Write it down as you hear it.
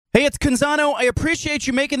Hey, it's Canzano. I appreciate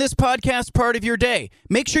you making this podcast part of your day.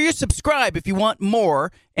 Make sure you subscribe if you want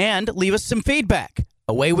more and leave us some feedback.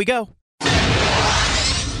 Away we go.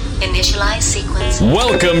 Initialize sequence.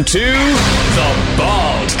 Welcome to The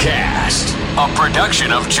Baldcast, a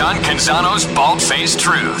production of John Canzano's Bald-Faced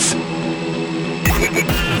Truth.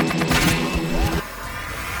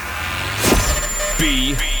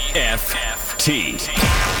 BFT.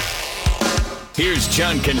 Here's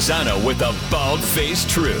John Canzano with The Bald-Faced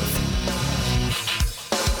Truth.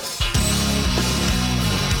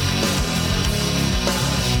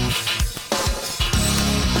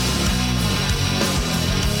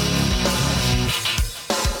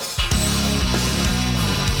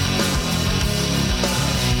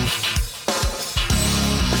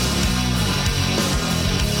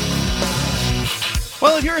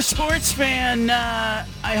 Well, if you're a sports fan,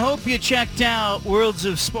 I hope you checked out Worlds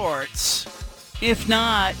of Sports. If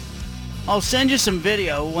not, I'll send you some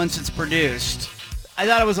video once it's produced. I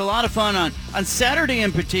thought it was a lot of fun on Saturday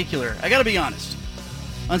in particular. I got to be honest.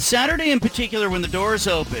 On Saturday in particular, when the doors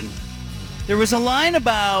opened, there was a line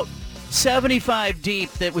about 75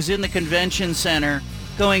 deep that was in the convention center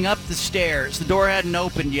going up the stairs. The door hadn't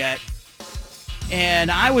opened yet. And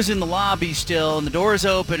I was in the lobby still, and the doors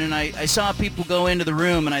open, and I saw people go into the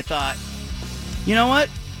room, and I thought, you know what?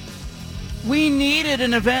 We needed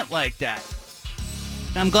an event like that.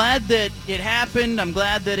 I'm glad that it happened. I'm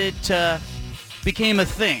glad that it became a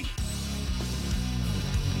thing.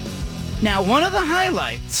 Now, one of the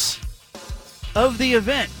highlights of the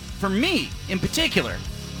event, for me in particular,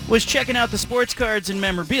 was checking out the sports cards and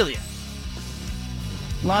memorabilia.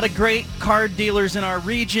 A lot of great card dealers in our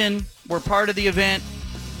region were part of the event.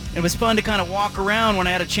 It was fun to kind of walk around when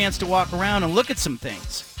I had a chance to walk around and look at some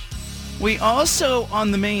things. We also,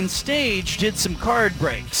 on the main stage, did some card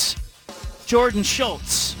breaks. Jordan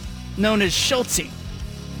Schultz, known as Schultzy.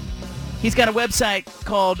 He's got a website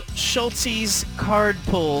called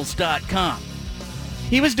SchultzysCardPulls.com.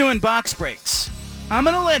 He was doing box breaks. I'm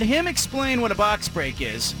going to let him explain what a box break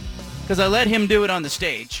is, because I let him do it on the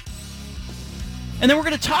stage. And then we're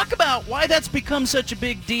going to talk about why that's become such a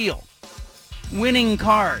big deal. Winning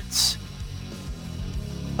cards.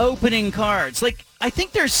 Opening cards. Like, I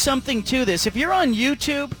think there's something to this. If you're on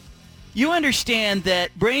YouTube, you understand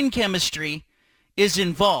that brain chemistry is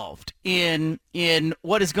involved in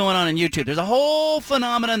what is going on in YouTube. There's a whole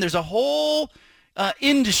phenomenon. There's a whole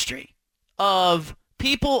industry of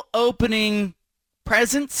people opening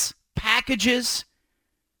presents, packages,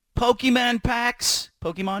 Pokemon packs,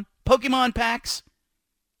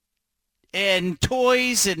 and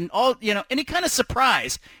toys and all, any kind of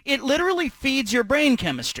surprise. It literally feeds your brain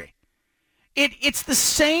chemistry. It's the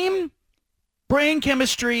same brain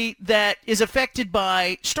chemistry that is affected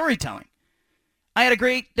by storytelling. I had a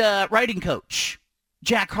great writing coach,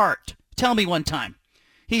 Jack Hart, tell me one time.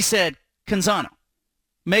 He said, Canzano,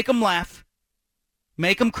 make them laugh,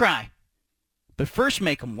 make them cry, but first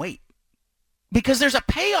make them wait. Because there's a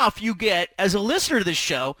payoff you get as a listener to this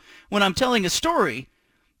show when I'm telling a story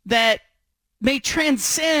that may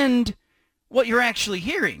transcend what you're actually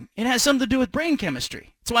hearing. It has something to do with brain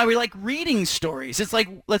chemistry. It's why we like reading stories. That's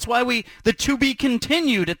why the to be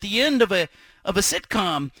continued at the end of a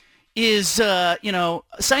sitcom is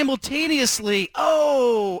simultaneously,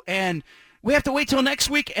 and we have to wait till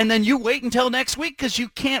next week, and then you wait until next week because you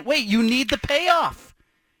can't wait. You need the payoff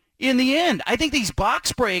in the end. I think these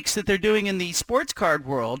box breaks that they're doing in the sports card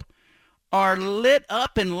world are lit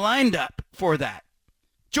up and lined up for that.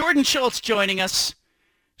 Jordan Schultz joining us.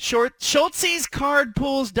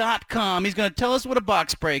 SchultzysCardPulls.com. He's going to tell us what a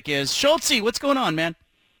box break is. Schultzy, what's going on, man?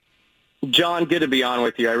 John, good to be on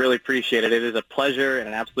with you. I really appreciate it. It is a pleasure and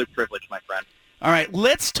an absolute privilege, my friend. All right,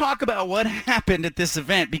 let's talk about what happened at this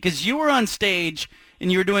event, because you were on stage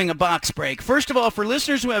and you were doing a box break. First of all, for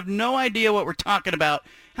listeners who have no idea what we're talking about,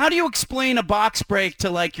 how do you explain a box break to,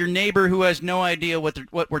 like, your neighbor who has no idea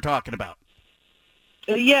what we're talking about?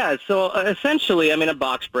 Yeah, so essentially, a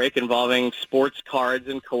box break involving sports cards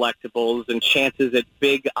and collectibles and chances at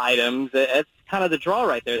big items. That's kind of the draw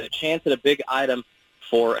right there, the chance at a big item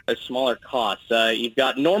for a smaller cost. You've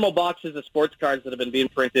got normal boxes of sports cards that have been being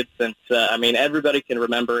printed since, everybody can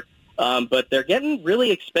remember, but they're getting really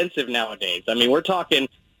expensive nowadays. We're talking,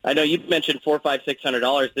 I know you've mentioned $400, $500,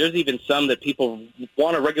 $600. There's even some that people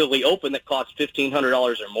want to regularly open that cost $1,500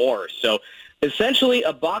 or more. So essentially,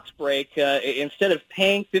 a box break, instead of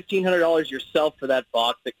paying $1,500 yourself for that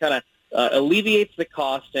box, it kind of alleviates the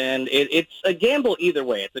cost, and it's a gamble either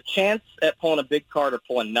way. It's a chance at pulling a big card or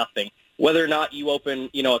pulling nothing, whether or not you open,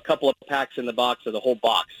 a couple of packs in the box or the whole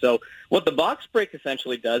box. So what the box break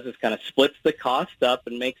essentially does is kind of splits the cost up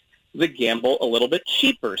and makes the gamble a little bit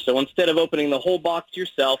cheaper. So instead of opening the whole box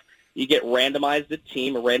yourself, you get randomized a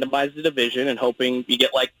team or randomized a division and hoping you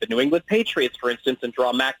get like the New England Patriots, for instance, and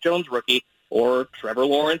draw Mac Jones rookie or Trevor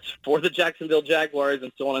Lawrence for the Jacksonville Jaguars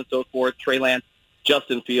and so on and so forth, Trey Lance,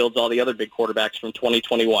 Justin Fields, all the other big quarterbacks from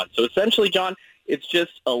 2021. So essentially, John, it's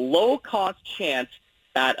just a low-cost chance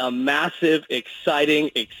at a massive,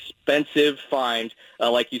 exciting, expensive find,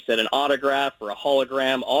 like you said, an autograph or a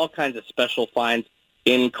hologram, all kinds of special finds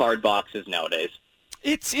in card boxes nowadays.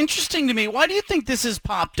 It's interesting to me. Why do you think this has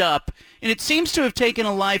popped up? And it seems to have taken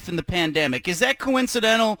a life in the pandemic. Is that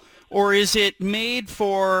coincidental, or is it made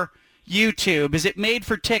for YouTube? Is it made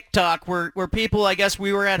for TikTok, where people, I guess,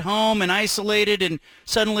 we were at home and isolated, and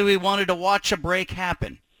suddenly we wanted to watch a break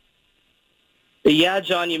happen? Yeah,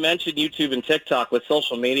 John, you mentioned YouTube and TikTok with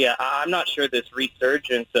social media. I'm not sure this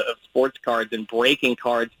resurgence of sports cards and breaking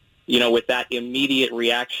cards, with that immediate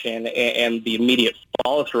reaction and the immediate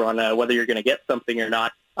follow-through on whether you're going to get something or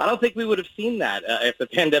not. I don't think we would have seen that if the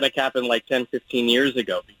pandemic happened like 10, 15 years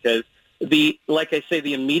ago, because like I say,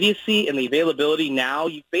 the immediacy and the availability now,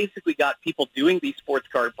 you've basically got people doing these sports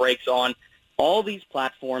card breaks on all these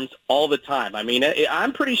platforms all the time. I mean,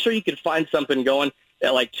 I'm pretty sure you could find something going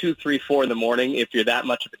at like 2, 3, 4 in the morning if you're that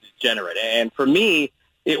much of a degenerate. And for me,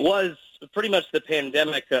 it was pretty much the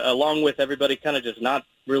pandemic, along with everybody kind of just not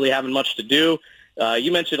really having much to do.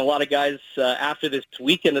 You mentioned a lot of guys after this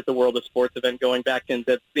weekend at the World of Sports event going back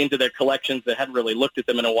into their collections that hadn't really looked at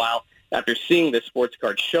them in a while after seeing this sports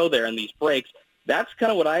card show there and these breaks. That's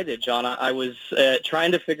kind of what I did, John. I was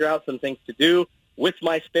trying to figure out some things to do with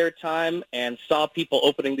my spare time and saw people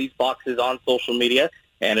opening these boxes on social media,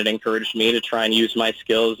 and it encouraged me to try and use my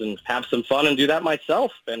skills and have some fun and do that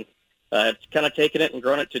myself. And it's kind of taken it and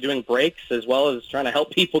grown it to doing breaks as well as trying to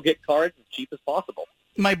help people get cards as cheap as possible.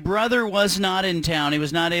 My brother was not in town. He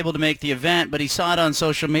was not able to make the event, but he saw it on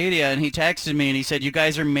social media, and he texted me, and he said, you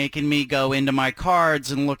guys are making me go into my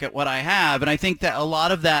cards and look at what I have. And I think that a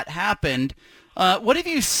lot of that happened. What have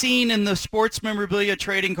you seen in the sports memorabilia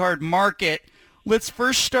trading card market? Let's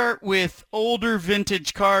first start with older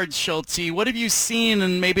vintage cards, Schultze. What have you seen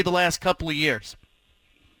in maybe the last couple of years?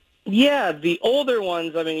 Yeah, the older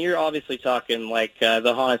ones, I mean, you're obviously talking like the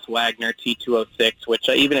Honus Wagner T206, which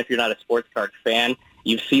even if you're not a sports card fan,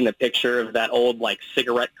 you've seen the picture of that old like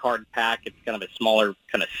cigarette card pack. It's kind of a smaller,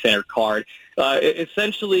 kind of thinner card.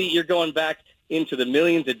 Essentially, you're going back into the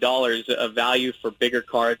millions of dollars of value for bigger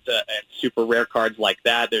cards and super rare cards like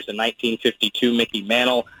that. There's a 1952 Mickey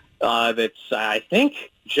Mantle that's, I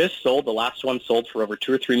think, just sold. The last one sold for over $2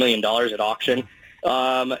 or $3 million at auction.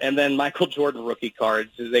 And then Michael Jordan rookie cards,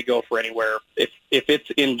 they go for anywhere. If it's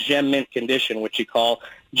in gem mint condition, which you call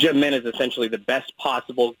gem mint is essentially the best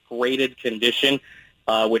possible graded condition,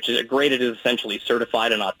 which is graded is essentially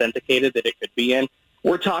certified and authenticated that it could be in.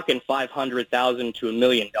 We're talking $500,000 to $1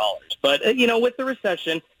 million. But, with the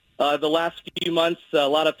recession, the last few months, a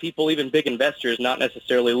lot of people, even big investors, not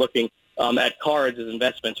necessarily looking at cards as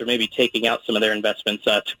investments or maybe taking out some of their investments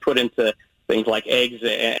to put into things like eggs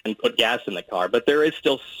and put gas in the car. But there is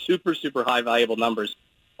still super, super high valuable numbers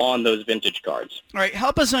on those vintage cards. All right,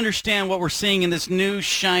 help us understand what we're seeing in this new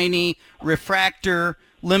shiny refractor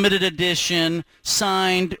limited edition,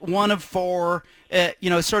 signed, 1 of 4,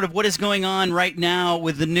 sort of what is going on right now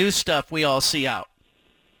with the new stuff we all see out.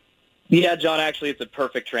 Yeah, John, actually it's a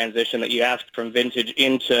perfect transition that you asked from vintage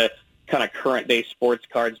into kind of current day sports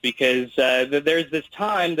cards, because there's this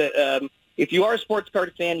time that if you are a sports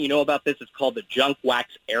card fan, you know about this. It's called the junk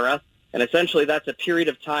wax era. And essentially that's a period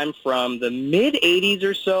of time from the mid-'80s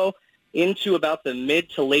or so into about the mid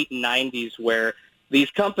to late 90s where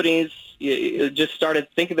these companies just started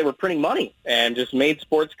thinking they were printing money and just made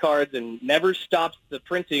sports cards and never stopped the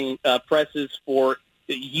printing presses for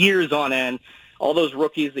years on end. All those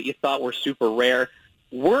rookies that you thought were super rare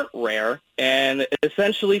weren't rare. And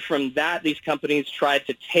essentially from that, these companies tried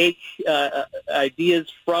to take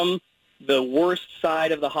ideas from the worst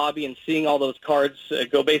side of the hobby and seeing all those cards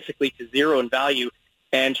go basically to zero in value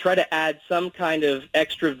and try to add some kind of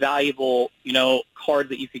extra valuable, card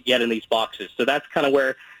that you could get in these boxes. So that's kind of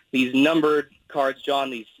where these numbered cards,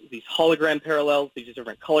 John, these hologram parallels, these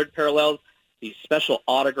different colored parallels, these special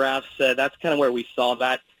autographs, that's kind of where we saw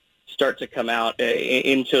that start to come out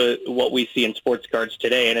into what we see in sports cards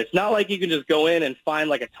today. And it's not like you can just go in and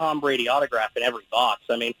find like a Tom Brady autograph in every box.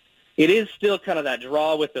 I mean, it is still kind of that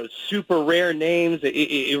draw with those super rare names.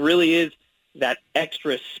 It really is that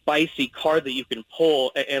extra spicy card that you can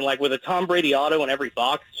pull. And like with a Tom Brady auto in every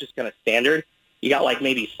box, it's just kind of standard. You got like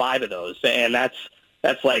maybe 5 of those. And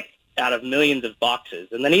that's like out of millions of boxes.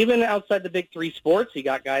 And then even outside the big 3 sports, you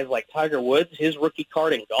got guys like Tiger Woods, his rookie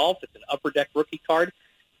card in golf. It's an upper deck rookie card.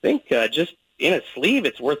 think just in a sleeve,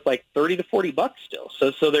 it's worth like $30 to $40 still.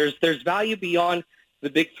 So there's value beyond the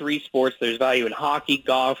big three sports. There's value in hockey,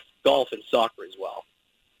 golf, and soccer as well.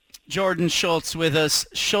 Jordan Schultz with us,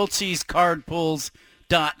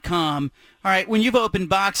 SchultzesCardPulls.com. All right, when you've opened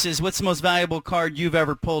boxes, what's the most valuable card you've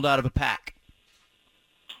ever pulled out of a pack?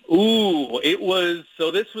 Ooh, this was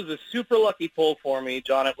a super lucky pull for me,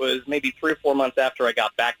 John. It was maybe 3 or 4 months after I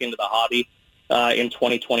got back into the hobby in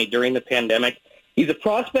 2020 during the pandemic. He's a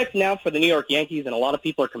prospect now for the New York Yankees, and a lot of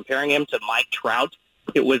people are comparing him to Mike Trout.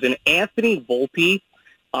 It was an Anthony Volpe.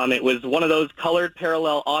 It was one of those colored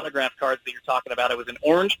parallel autograph cards that you're talking about. It was an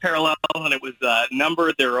orange parallel, and it was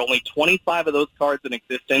numbered. There are only 25 of those cards in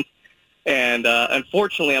existence. And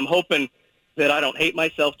unfortunately, I'm hoping that I don't hate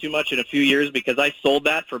myself too much in a few years, because I sold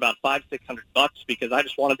that for about $500-600 because I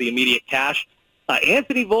just wanted the immediate cash.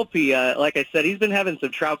 Anthony Volpe, like I said, he's been having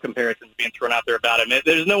some Trout comparisons being thrown out there about him.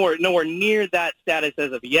 There's nowhere near that status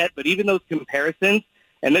as of yet, but even those comparisons,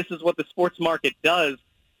 and this is what the sports market does,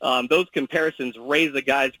 those comparisons raise the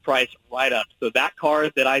guy's price right up. So that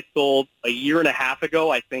card that I sold a year and a half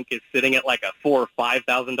ago, I think is sitting at like a $4,000 or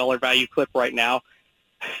 $5,000 value clip right now.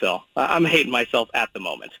 So I'm hating myself at the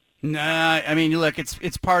moment. Nah, I mean, look,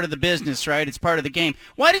 it's part of the business, right? It's part of the game.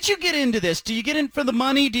 Why did you get into this? Do you get in for the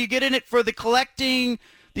money? Do you get in it for the collecting,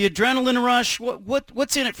 the adrenaline rush?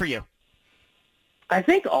 What's in it for you? I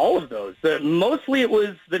think all of those. Mostly it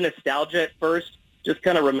was the nostalgia at first, just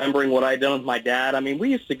kind of remembering what I'd done with my dad. I mean,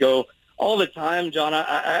 we used to go all the time, John.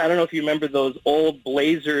 I don't know if you remember those old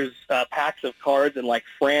Blazers packs of cards and like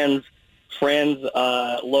Fran's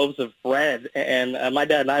loaves of bread. And my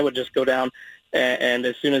dad and I would just go down, and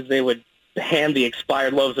as soon as they would hand the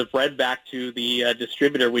expired loaves of bread back to the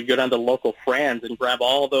distributor, we'd go down to local Fran's and grab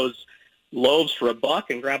all those loaves for $1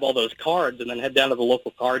 and grab all those cards and then head down to the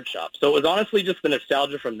local card shop. So it was honestly just the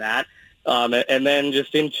nostalgia from that, and then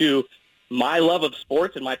just into my love of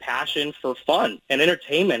sports and my passion for fun and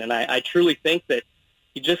entertainment. And I truly think that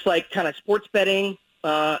you just like kind of sports betting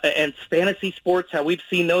and fantasy sports, how we've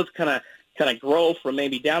seen those kind of grow from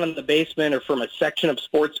maybe down in the basement or from a section of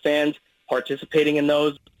sports fans participating in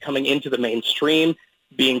those, coming into the mainstream,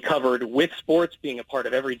 being covered with sports, being a part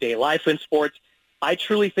of everyday life in sports. I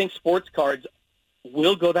truly think sports cards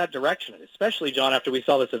will go that direction, especially, John, after we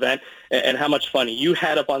saw this event and how much fun you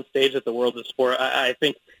had up on stage at the World of Sport. I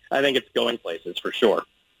think it's going places for sure.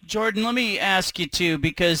 Jordan, let me ask you too,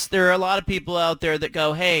 because there are a lot of people out there that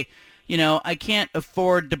go, hey, you know, I can't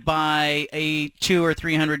afford to buy a $200 or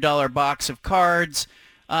 $300 box of cards,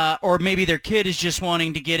 or maybe their kid is just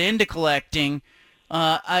wanting to get into collecting.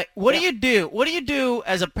 What do you do? What do you do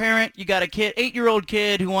as a parent? You got a 8-year-old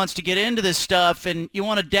kid who wants to get into this stuff, and you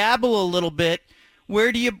want to dabble a little bit. Where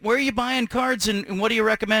are you buying cards, and what are you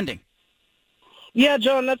recommending? Yeah,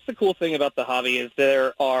 John, that's the cool thing about the hobby is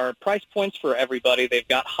there are price points for everybody. They've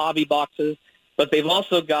got hobby boxes, but they've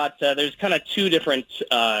also got there's kind of two different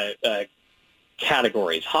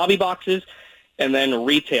categories: hobby boxes and then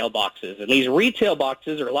retail boxes. And these retail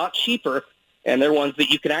boxes are a lot cheaper, and they're ones that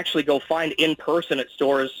you can actually go find in person at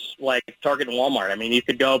stores like Target and Walmart. I mean, you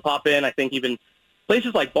could go pop in, I think even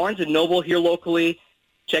places like Barnes & Noble here locally,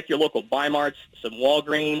 check your local Bi-Marts, some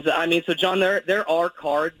Walgreens. I mean, so, John, there are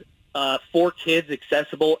cards for kids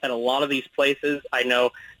accessible at a lot of these places. I know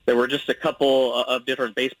there were just a couple of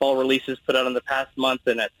different baseball releases put out in the past month,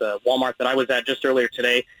 and at the Walmart that I was at just earlier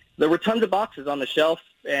today, there were tons of boxes on the shelf,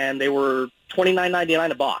 and they were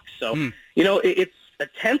 $29.99 a box. So, you know, it's a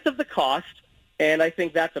tenth of the cost, and I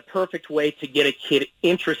think that's a perfect way to get a kid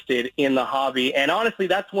interested in the hobby. And honestly,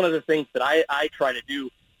 that's one of the things that I try to do,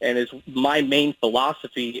 and is my main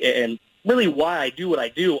philosophy, and really why I do what I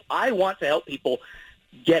do. I want to help people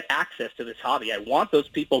get access to this hobby. I want those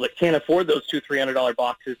people that can't afford those $200-300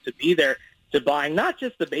 boxes to be there to buying not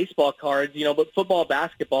just the baseball cards, you know, but football,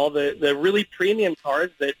 basketball, the really premium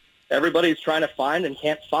cards that everybody's trying to find and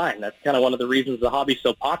can't find. That's kind of one of the reasons the hobby's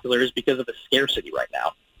so popular, is because of the scarcity right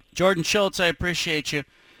now. Jordan Schultz, I appreciate you.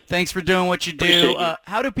 Thanks for doing what you do.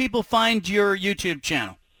 How do people find your YouTube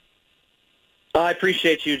channel? I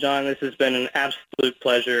appreciate you, John. This has been an absolute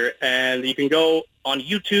pleasure. And you can go on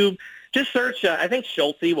YouTube. Just search, I think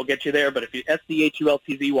Schultzy will get you there, but if you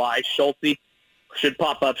SCHULTZY, Schultzy should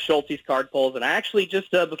pop up, Schultz's Card Pulls. And I actually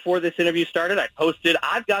just before this interview started,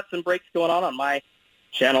 I've got some breaks going on my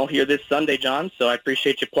channel here this Sunday, John. So I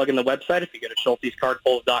appreciate you plugging the website. If you go to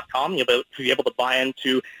SchultzesCardPulls.com, you'll be able to buy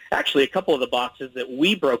into actually a couple of the boxes that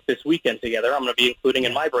we broke this weekend together. I'm going to be including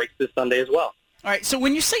in my breaks this Sunday as well. All right, so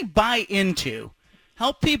when you say buy into,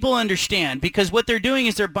 help people understand, because what they're doing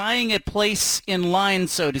is they're buying a place in line,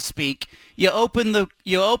 so to speak. You open the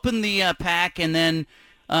pack, and then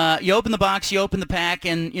You open the box, you open the pack,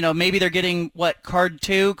 and maybe they're getting card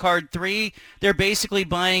 2, card 3. They're basically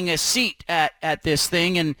buying a seat at this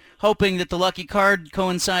thing and hoping that the lucky card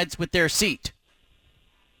coincides with their seat.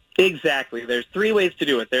 Exactly. There's 3 ways to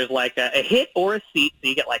do it. There's like a hit or a seat, so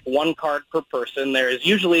you get like 1 card per person. There's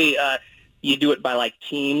usually you do it by like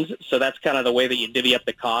teams, so that's kind of the way that you divvy up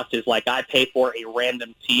the cost. Is like I pay for a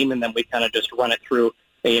random team, and then we kind of just run it through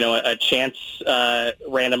a chance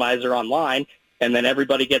randomizer online, and then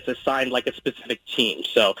everybody gets assigned like a specific team.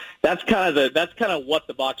 So that's kind of what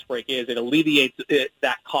the box break is. It alleviates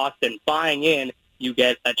that cost, and buying in, you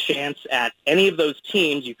get a chance at any of those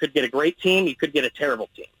teams. You could get a great team, you could get a terrible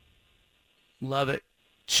team. Love it.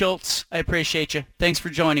 Schultz, I appreciate you. Thanks for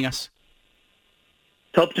joining us.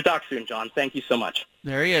 Hope to talk soon, John. Thank you so much.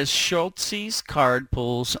 There he is, Schultz's Card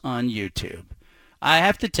Pulls on YouTube. I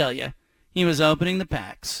have to tell you, he was opening the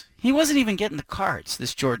packs. He wasn't even getting the cards,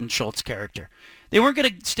 this Jordan Schultz character. They weren't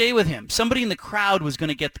going to stay with him. Somebody in the crowd was going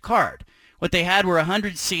to get the card. What they had were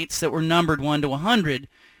 100 seats that were numbered 1 to 100,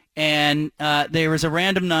 and there was a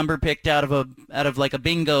random number picked out of like a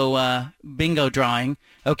bingo drawing.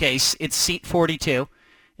 Okay, it's seat 42.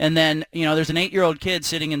 And then, there's an 8-year-old kid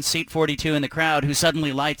sitting in seat 42 in the crowd who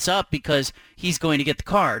suddenly lights up because he's going to get the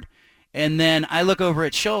card. And then I look over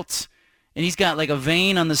at Schultz, and he's got like a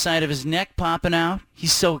vein on the side of his neck popping out.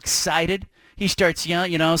 He's so excited. He starts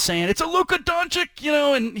yelling, saying, it's a Luka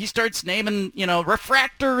Doncic, and he starts naming,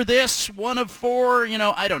 refractor this, 1 of 4,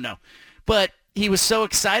 I don't know. But he was so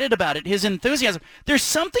excited about it, his enthusiasm. There's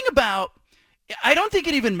something about, I don't think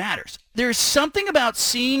it even matters. There's something about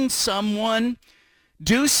seeing someone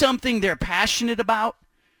do something they're passionate about,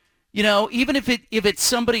 even if it's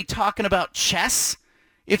somebody talking about chess.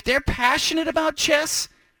 If they're passionate about chess,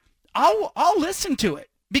 I'll listen to it,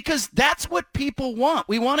 because that's what people want.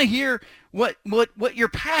 We want to hear what your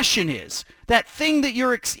passion is, that thing that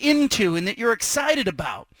you're into and that you're excited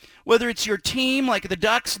about, whether it's your team like the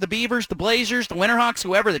Ducks, the Beavers, the Blazers, the Winterhawks,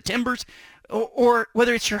 whoever, the Timbers, or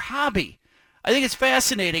whether it's your hobby. I think it's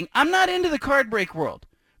fascinating. I'm not into the card break world,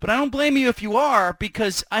 but I don't blame you if you are,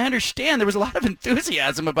 because I understand there was a lot of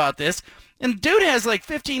enthusiasm about this, and the dude has like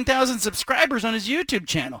 15,000 subscribers on his YouTube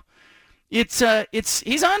channel. He's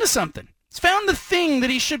onto something. He's found the thing that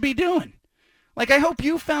he should be doing. Like, I hope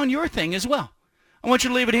you found your thing as well. I want you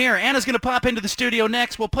to leave it here. Anna's going to pop into the studio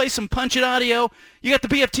next. We'll play some Punch It audio. You got the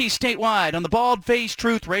BFT statewide on the Bald Face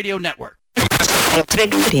Truth Radio Network.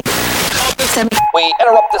 We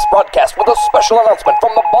interrupt this broadcast with a special announcement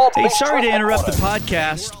from the Bald Face Truth. Hey, sorry to interrupt the Reporter.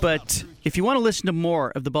 podcast, but if you want to listen to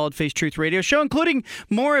more of the Bald Face Truth Radio Show, including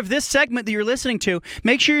more of this segment that you're listening to,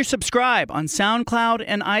 make sure you subscribe on SoundCloud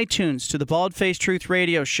and iTunes to the Bald Face Truth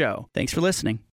Radio Show. Thanks for listening.